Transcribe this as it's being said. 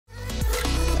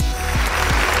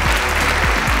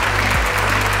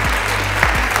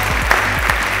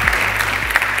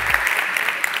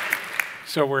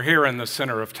So we're here in the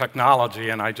center of technology,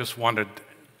 and I just wanted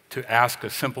to ask a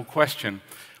simple question.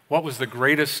 What was the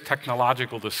greatest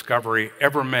technological discovery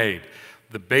ever made,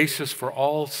 the basis for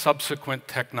all subsequent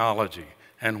technology,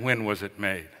 and when was it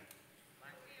made?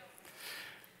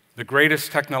 The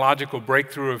greatest technological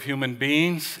breakthrough of human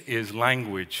beings is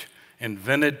language,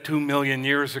 invented 2 million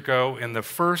years ago in the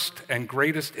first and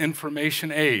greatest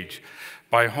information age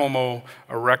by Homo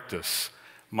erectus,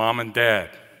 mom and dad.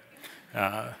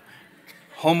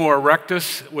 Homo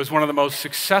erectus was one of the most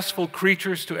successful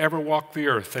creatures to ever walk the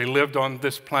earth. They lived on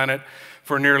this planet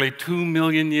for nearly 2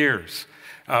 million years.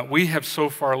 We have so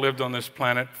far lived on this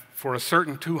planet for a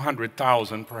certain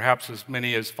 200,000, perhaps as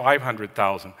many as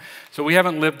 500,000. So we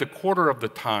haven't lived a quarter of the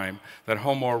time that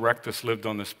Homo erectus lived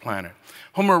on this planet.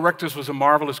 Homo erectus was a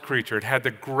marvelous creature. It had the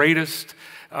greatest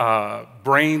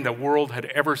brain the world had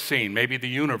ever seen, maybe the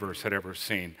universe had ever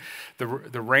seen. The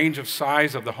range of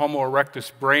size of the Homo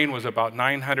erectus brain was about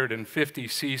 950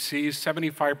 cc's,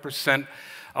 75%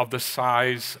 of the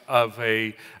size of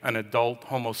an adult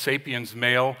Homo sapiens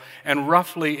male, and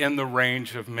roughly in the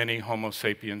range of many Homo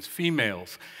sapiens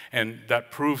females. And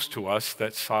that proves to us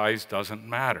that size doesn't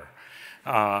matter.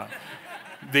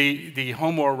 The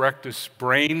Homo erectus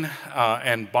brain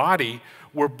and body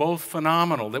were both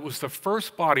phenomenal. That was the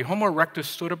first body. Homo erectus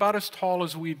stood about as tall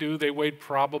as we do. They weighed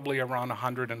probably around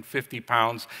 150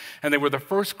 pounds. And they were the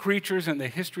first creatures in the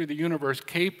history of the universe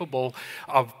capable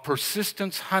of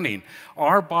persistence hunting.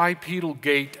 Our bipedal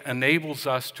gait enables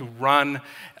us to run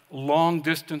long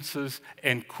distances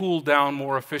and cool down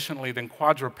more efficiently than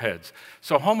quadrupeds.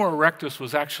 So Homo erectus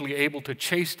was actually able to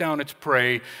chase down its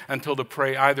prey until the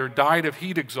prey either died of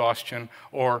heat exhaustion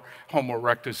or Homo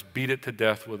erectus beat it to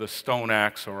death with a stone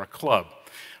axe or a club.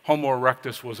 Homo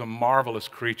erectus was a marvelous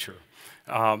creature.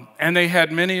 And they had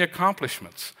many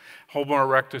accomplishments. Homo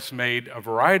erectus made a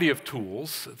variety of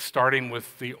tools, starting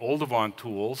with the Olduvon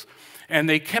tools, and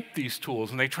they kept these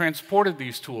tools, and they transported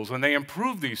these tools, and they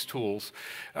improved these tools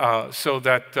so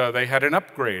that they had an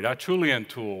upgrade, Acheulean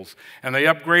tools, and they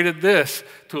upgraded this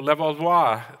to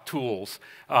Levallois tools,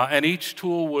 and each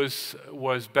tool was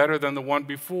better than the one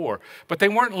before. But they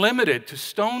weren't limited to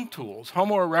stone tools.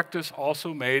 Homo erectus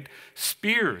also made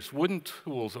spears, wooden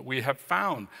tools that we have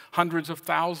found, hundreds of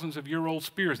thousands of year-old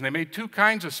spears, and they made two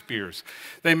kinds of spears.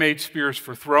 They made spears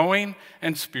for throwing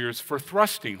and spears for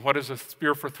thrusting. What does a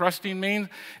spear for thrusting mean?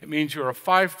 It means you're a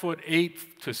 5'8"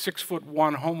 to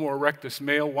 6'1" Homo erectus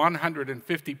male,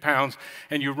 150 pounds,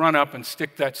 and you run up and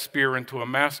stick that spear into a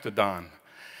mastodon.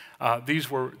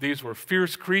 These were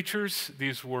fierce creatures,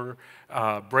 these were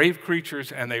brave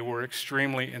creatures, and they were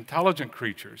extremely intelligent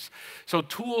creatures. So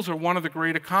tools are one of the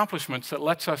great accomplishments that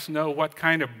lets us know what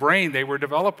kind of brain they were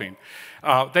developing.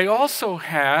 They also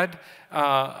had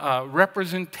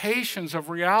representations of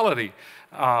reality.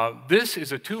 This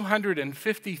is a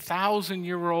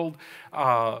 250,000-year-old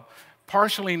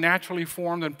partially naturally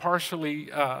formed and partially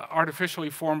artificially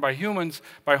formed by humans,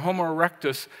 by Homo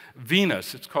erectus,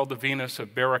 Venus. It's called the Venus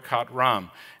of Barakat Ram,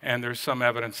 and there's some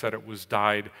evidence that it was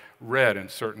dyed red in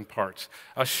certain parts.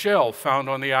 A shell found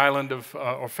on the island of,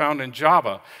 or found in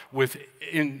Java with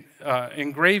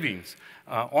engravings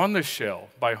on the shell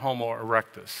by Homo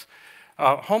erectus.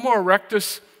 Homo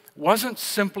erectus wasn't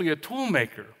simply a tool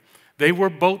maker. They were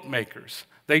boat makers.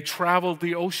 They traveled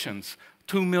the oceans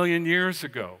 2 million years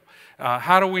ago.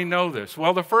 How do we know this?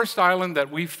 Well, the first island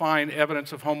that we find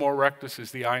evidence of Homo erectus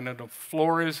is the island of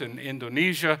Flores in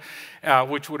Indonesia,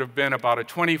 which would have been about a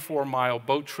 24-mile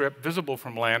boat trip, visible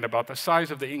from land, about the size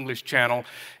of the English Channel,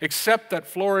 except that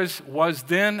Flores was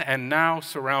then and now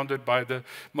surrounded by the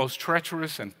most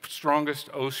treacherous and strongest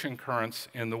ocean currents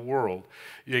in the world.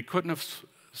 They couldn't have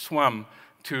swum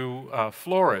to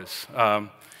Flores.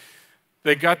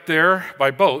 They got there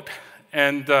by boat,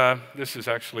 and this is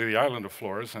actually the island of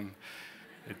Flores, and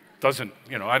it doesn't,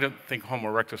 I didn't think Homo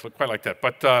erectus looked quite like that.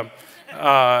 But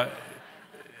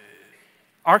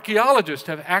archaeologists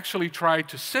have actually tried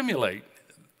to simulate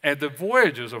the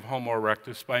voyages of Homo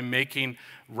erectus by making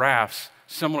rafts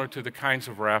similar to the kinds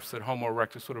of rafts that Homo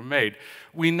erectus would have made.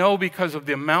 We know because of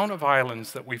the amount of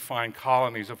islands that we find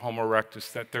colonies of Homo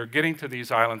erectus that their getting to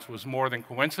these islands was more than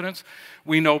coincidence.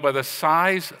 We know by the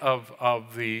size of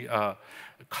the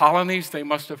colonies they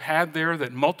must have had there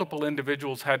that multiple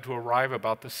individuals had to arrive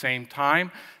about the same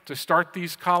time to start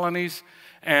these colonies,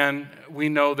 and we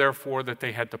know therefore that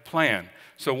they had to plan.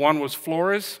 So one was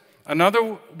Flores,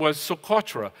 another was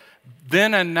Socotra,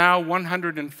 then and now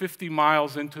 150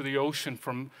 miles into the ocean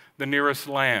from the nearest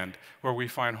land where we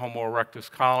find Homo erectus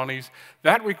colonies.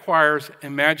 That requires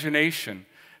imagination.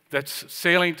 That's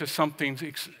sailing to something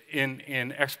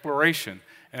in exploration.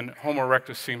 and Homo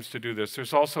erectus seems to do this.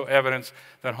 There's also evidence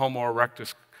that Homo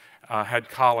erectus had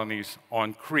colonies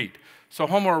on Crete. So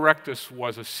Homo erectus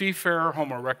was a seafarer,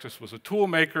 Homo erectus was a tool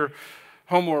maker,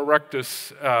 Homo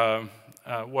erectus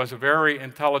was a very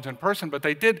intelligent person, but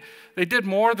they did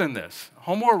more than this.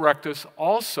 Homo erectus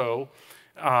also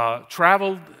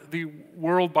traveled the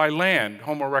world by land.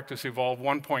 Homo erectus evolved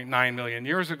 1.9 million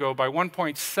years ago. By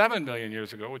 1.7 million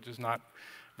years ago, which is not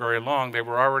very long, they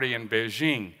were already in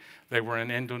Beijing, they were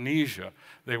in Indonesia,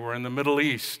 they were in the Middle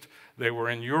East, they were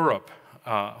in Europe.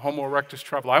 Homo erectus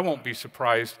traveled. I won't be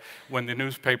surprised when the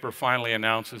newspaper finally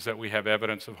announces that we have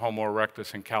evidence of Homo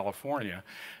erectus in California,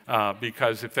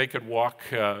 because if they could walk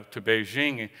to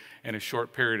Beijing in a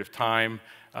short period of time,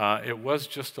 it was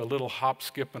just a little hop,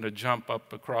 skip, and a jump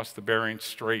up across the Bering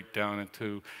Strait down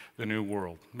into the New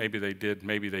World. Maybe they did,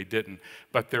 maybe they didn't.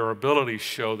 But their abilities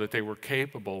show that they were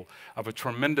capable of a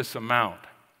tremendous amount.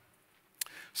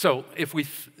 So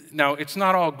now it's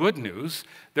not all good news.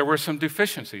 There were some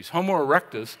deficiencies. Homo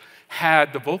erectus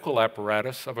had the vocal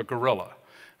apparatus of a gorilla.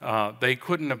 They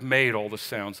couldn't have made all the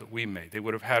sounds that we made. They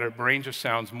would have had a range of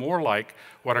sounds more like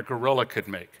what a gorilla could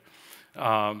make.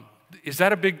 Is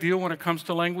that a big deal when it comes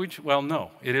to language? Well,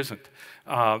 no, it isn't.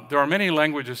 There are many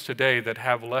languages today that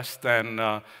have less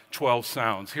than 12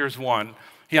 sounds. Here's one.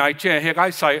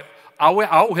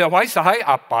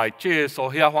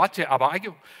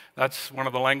 That's one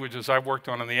of the languages I've worked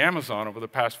on in the Amazon over the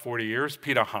past 40 years,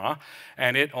 Piraha,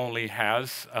 and it only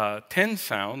has 10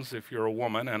 sounds if you're a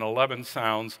woman and 11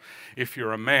 sounds if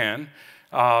you're a man.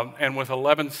 And with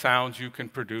 11 sounds, you can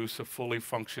produce a fully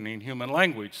functioning human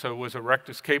language. So was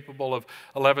erectus capable of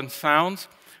 11 sounds?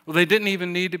 Well, they didn't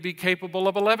even need to be capable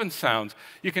of 11 sounds.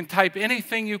 You can type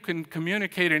anything you can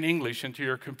communicate in English into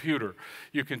your computer.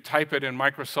 You can type it in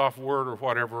Microsoft Word or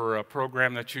whatever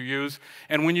program that you use.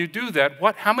 And when you do that,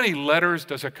 how many letters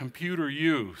does a computer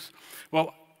use?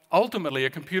 Well, ultimately, a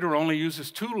computer only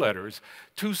uses 2 letters,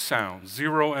 2 sounds,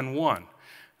 0 and 1.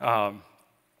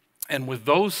 And with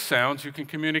those sounds, you can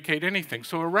communicate anything.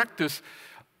 So erectus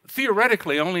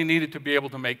theoretically only needed to be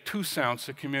able to make 2 sounds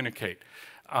to communicate.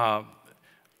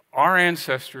 Our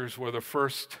ancestors were the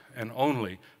first and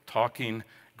only talking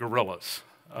gorillas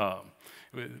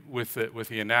with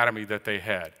the anatomy that they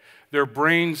had. Their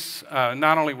brains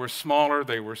not only were smaller,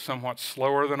 they were somewhat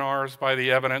slower than ours by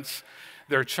the evidence.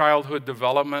 Their childhood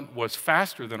development was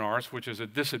faster than ours, which is a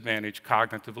disadvantage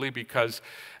cognitively because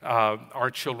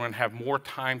our children have more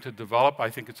time to develop. I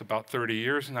think it's about 30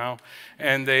 years now.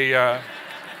 And they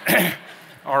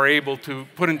are able to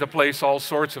put into place all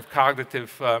sorts of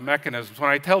cognitive mechanisms.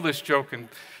 When I tell this joke in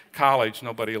college,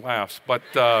 nobody laughs, but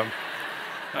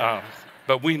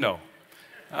we know.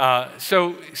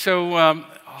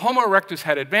 Homo erectus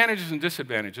had advantages and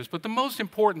disadvantages, but the most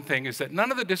important thing is that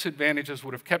none of the disadvantages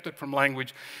would have kept it from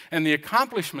language and the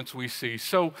accomplishments we see.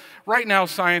 So right now,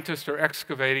 scientists are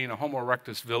excavating a Homo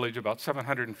erectus village about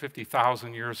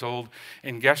 750,000 years old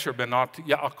in Gesher Benot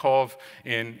Yaakov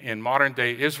in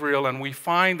modern-day Israel, and we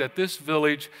find that this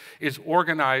village is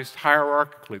organized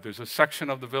hierarchically. There's a section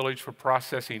of the village for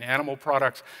processing animal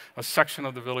products, a section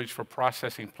of the village for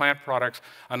processing plant products,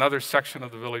 another section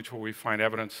of the village where we find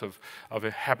evidence of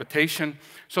a habitation.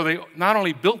 So they not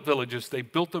only built villages, they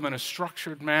built them in a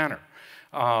structured manner.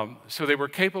 So they were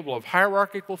capable of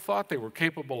hierarchical thought, they were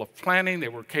capable of planning, they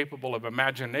were capable of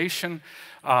imagination.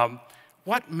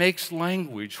 What makes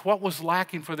language? What was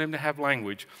lacking for them to have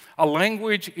language? A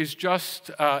language is just,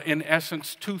 in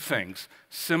essence, 2 things,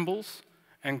 symbols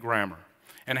and grammar.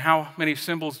 And how many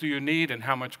symbols do you need and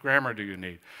how much grammar do you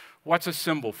need? What's a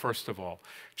symbol, first of all?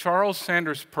 Charles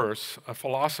Sanders Peirce, a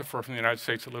philosopher from the United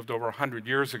States that lived over 100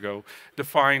 years ago,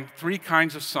 defined 3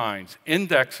 kinds of signs.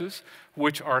 Indexes,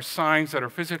 which are signs that are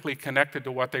physically connected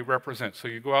to what they represent. So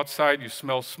you go outside, you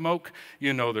smell smoke,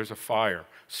 you know there's a fire.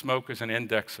 Smoke is an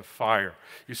index of fire.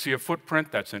 You see a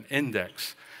footprint, that's an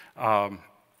index.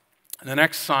 The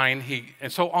next sign,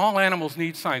 and so all animals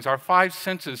need signs. Our 5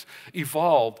 senses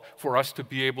evolved for us to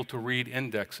be able to read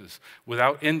indexes.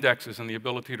 Without indexes and the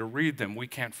ability to read them, we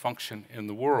can't function in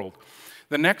the world.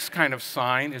 The next kind of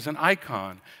sign is an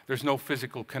icon. There's no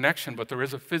physical connection, but there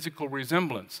is a physical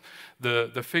resemblance.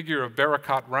 The figure of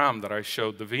Barakat Ram that I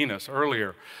showed, the Venus,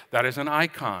 earlier, that is an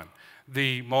icon.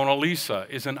 The Mona Lisa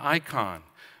is an icon.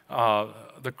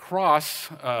 The cross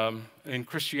in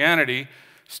Christianity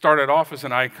started off as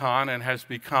an icon and has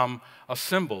become a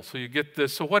symbol. So you get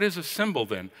this. So what is a symbol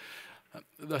then?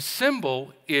 The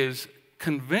symbol is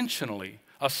conventionally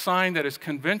a sign that is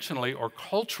conventionally or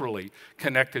culturally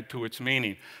connected to its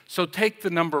meaning. So take the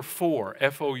number 4,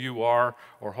 F-O-U-R,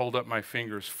 or hold up my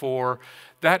fingers, 4.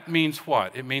 That means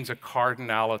what? It means a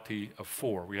cardinality of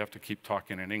 4. We have to keep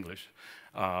talking in English.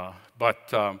 4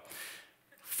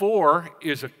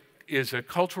 is a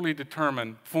culturally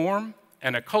determined form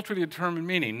and a culturally determined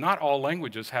meaning. Not all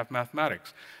languages have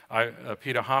mathematics.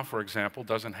 Pitaha, for example,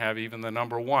 doesn't have even the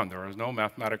number 1. There is no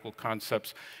mathematical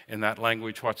concepts in that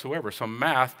language whatsoever. So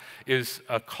math is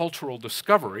a cultural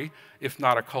discovery, if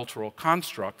not a cultural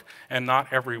construct, and not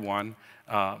everyone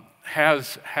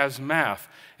has math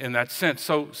in that sense.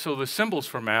 So the symbols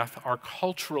for math are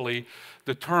culturally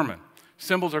determined.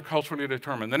 Symbols are culturally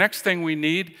determined. The next thing we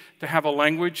need to have a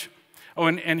language. Oh,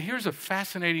 and here's a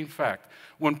fascinating fact.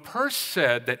 When Peirce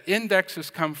said that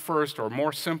indexes come first, or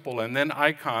more simple, and then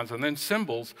icons, and then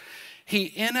symbols,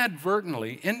 he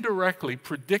inadvertently, indirectly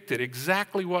predicted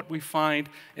exactly what we find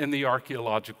in the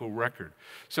archaeological record.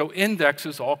 So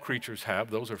indexes, all creatures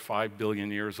have. Those are 5 billion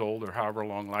years old, or however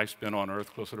long life's been on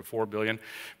Earth, closer to 4 billion.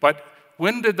 But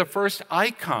when did the first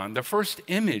icon, the first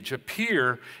image,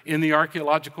 appear in the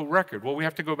archaeological record? Well, we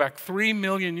have to go back 3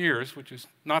 million years, which is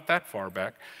not that far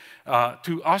back,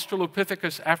 to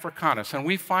Australopithecus africanus. And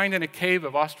we find in a cave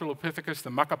of Australopithecus, the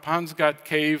Makapansgat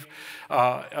cave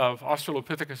of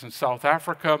Australopithecus in South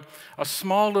Africa, a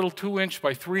small little 2-inch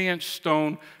by 3-inch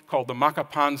stone called the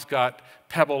Makapansgat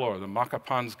pebble, or the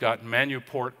Makapansgat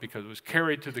manuport, because it was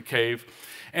carried to the cave.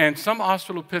 And some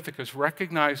Australopithecus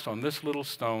recognized on this little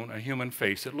stone a human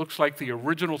face. It looks like the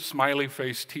original smiley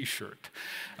face t-shirt.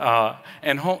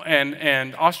 And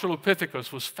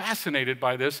Australopithecus was fascinated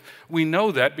by this. We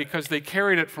know that because they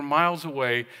carried it from miles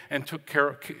away and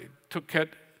took it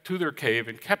to their cave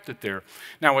and kept it there.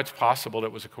 Now, it's possible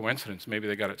it was a coincidence. Maybe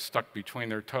they got it stuck between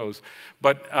their toes.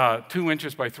 But 2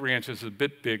 inches by 3 inches is a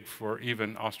bit big for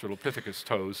even Australopithecus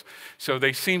toes. So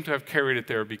they seem to have carried it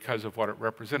there because of what it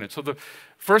represented. So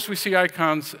first we see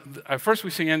icons, first we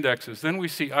see indexes, then we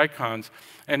see icons,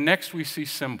 and next we see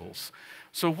symbols.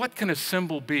 So what can a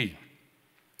symbol be?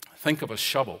 Think of a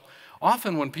shovel.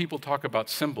 Often when people talk about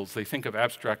symbols, they think of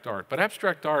abstract art, but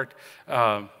abstract art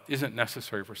isn't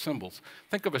necessary for symbols.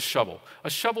 Think of a shovel. A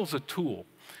shovel's a tool,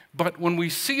 but when we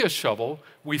see a shovel,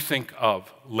 we think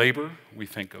of labor, we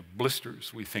think of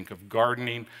blisters, we think of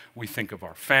gardening, we think of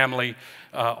our family,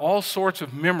 all sorts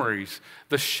of memories.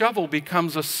 The shovel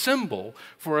becomes a symbol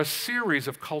for a series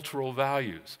of cultural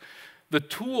values. The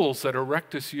tools that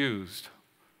Erectus used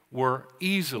were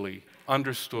easily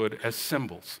understood as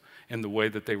symbols in the way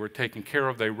that they were taken care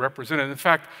of. They represented. In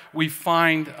fact, we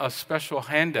find a special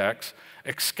hand axe,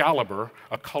 Excalibur,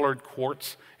 a colored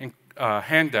quartz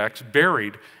hand axe,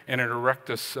 buried in an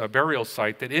Erectus burial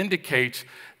site that indicates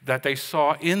that they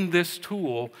saw in this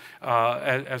tool,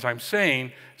 as I'm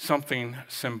saying, something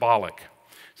symbolic.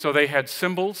 So they had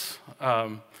symbols.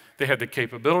 They had the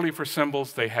capability for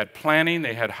symbols. They had planning.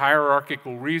 They had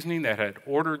hierarchical reasoning. They had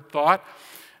ordered thought.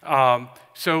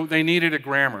 So they needed a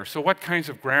grammar. So what kinds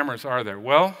of grammars are there?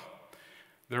 Well,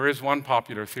 there is one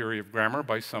popular theory of grammar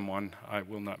by someone I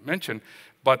will not mention,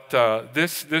 but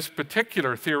this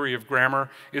particular theory of grammar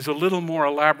is a little more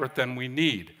elaborate than we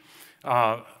need.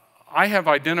 I have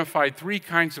identified 3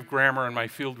 kinds of grammar in my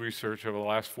field research over the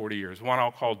last 40 years. One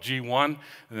I'll call G1,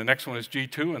 and the next one is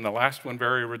G2, and the last one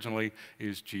very originally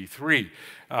is G3.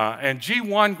 And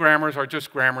G1 grammars are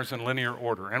just grammars in linear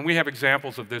order, and we have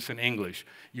examples of this in English.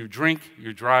 You drink,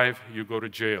 you drive, you go to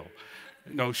jail.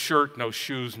 No shirt, no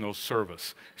shoes, no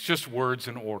service. It's just words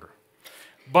in order.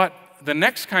 But the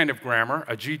next kind of grammar,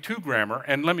 a G2 grammar,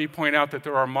 and let me point out that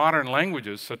there are modern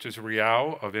languages such as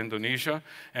Riau of Indonesia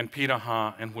and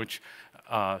Pitaha, in which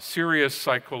serious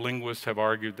psycholinguists have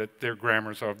argued that their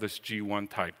grammars are of this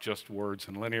G1 type, just words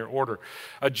in linear order.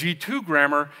 A G2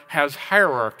 grammar has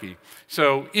hierarchy.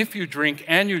 So if you drink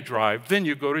and you drive, then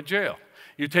you go to jail.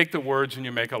 You take the words and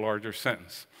you make a larger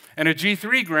sentence. And a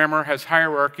G3 grammar has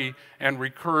hierarchy and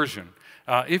recursion.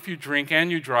 If you drink and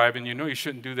you drive, and you know you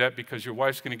shouldn't do that because your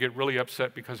wife's going to get really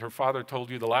upset because her father told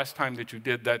you the last time that you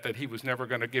did that he was never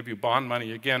going to give you bond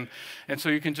money again, and so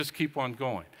you can just keep on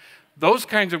going. Those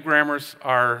kinds of grammars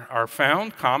are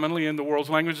found commonly in the world's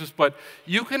languages, but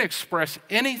you can express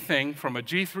anything from a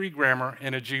G3 grammar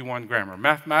in a G1 grammar.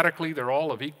 Mathematically, they're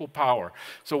all of equal power.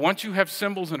 So once you have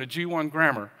symbols in a G1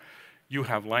 grammar, you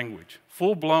have language,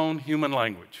 full-blown human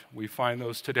language. We find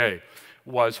those today.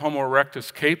 Was Homo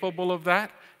erectus capable of that?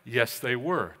 Yes, they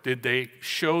were. Did they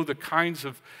show the kinds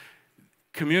of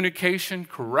communication,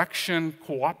 correction,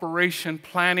 cooperation,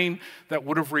 planning that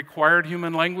would have required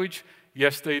human language?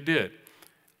 Yes, they did.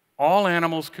 All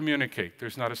animals communicate.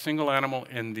 There's not a single animal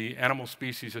in the animal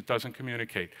species that doesn't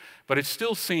communicate. But it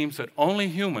still seems that only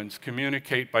humans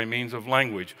communicate by means of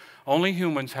language. Only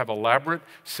humans have elaborate,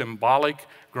 symbolic,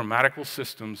 grammatical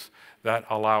systems that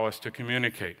allow us to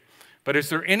communicate. But is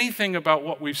there anything about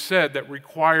what we've said that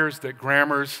requires that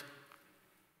grammars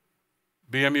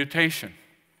be a mutation,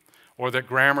 or that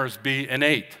grammars be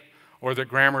innate, or that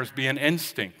grammars be an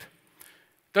instinct?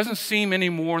 Doesn't seem any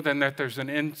more than that there's an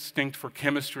instinct for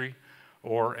chemistry,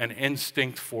 or an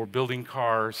instinct for building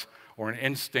cars, or an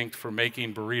instinct for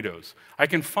making burritos. I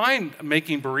can find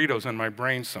making burritos in my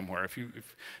brain somewhere. If you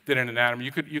did an anatomy,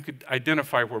 you could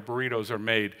identify where burritos are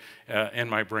made in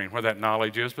my brain, where that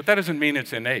knowledge is, but that doesn't mean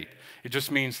it's innate. It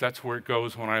just means that's where it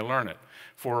goes when I learn it,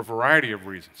 for a variety of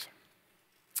reasons.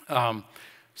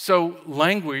 So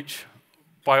language,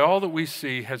 by all that we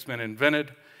see, has been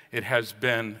invented. It has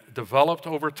been developed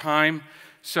over time.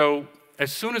 So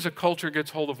as soon as a culture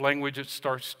gets hold of language, it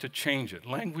starts to change it.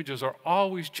 Languages are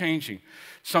always changing.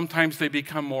 Sometimes they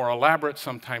become more elaborate.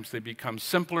 Sometimes they become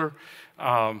simpler.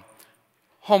 Homo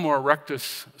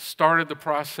erectus started the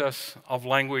process of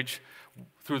language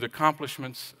through the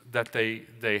accomplishments that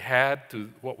they had,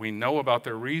 through what we know about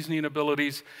their reasoning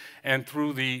abilities, and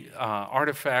through the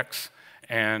artifacts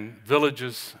and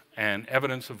villages and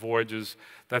evidence of voyages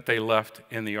that they left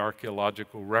in the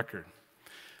archaeological record.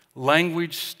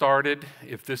 Language started,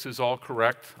 if this is all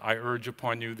correct, I urge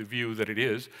upon you the view that it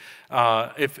is,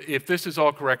 if this is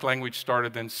all correct, language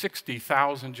started then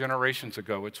 60,000 generations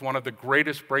ago. It's one of the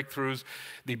greatest breakthroughs,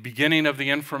 the beginning of the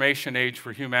information age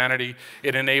for humanity.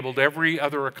 It enabled every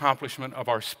other accomplishment of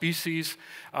our species.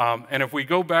 And if we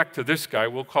go back to this guy,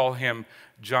 we'll call him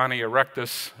Johnny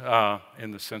Erectus,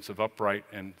 in the sense of upright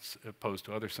and opposed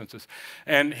to other senses.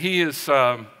 And he is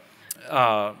the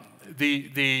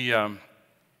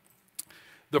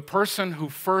person who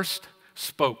first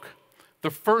spoke, the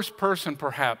first person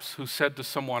perhaps who said to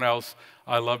someone else,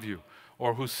 "I love you,"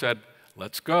 or who said,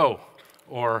 "Let's go,"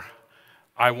 or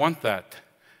 "I want that."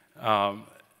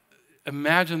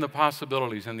 Imagine the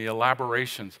possibilities and the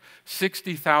elaborations.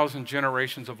 60,000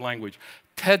 generations of language.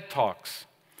 TED Talks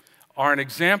are an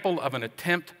example of an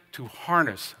attempt to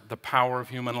harness the power of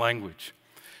human language.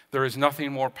 There is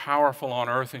nothing more powerful on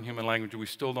earth than human language. We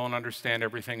still don't understand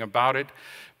everything about it,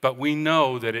 but we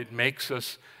know that it makes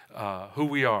us who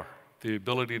we are, the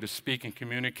ability to speak and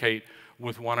communicate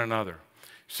with one another.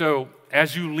 So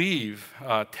as you leave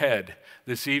TED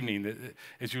this evening,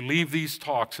 as you leave these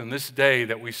talks and this day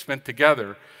that we spent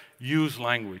together, use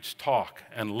language, talk,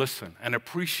 and listen, and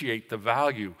appreciate the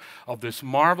value of this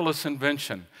marvelous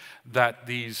invention that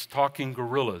these talking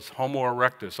gorillas, Homo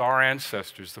erectus, our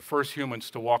ancestors, the first humans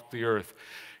to walk the earth,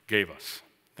 gave us.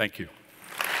 Thank you.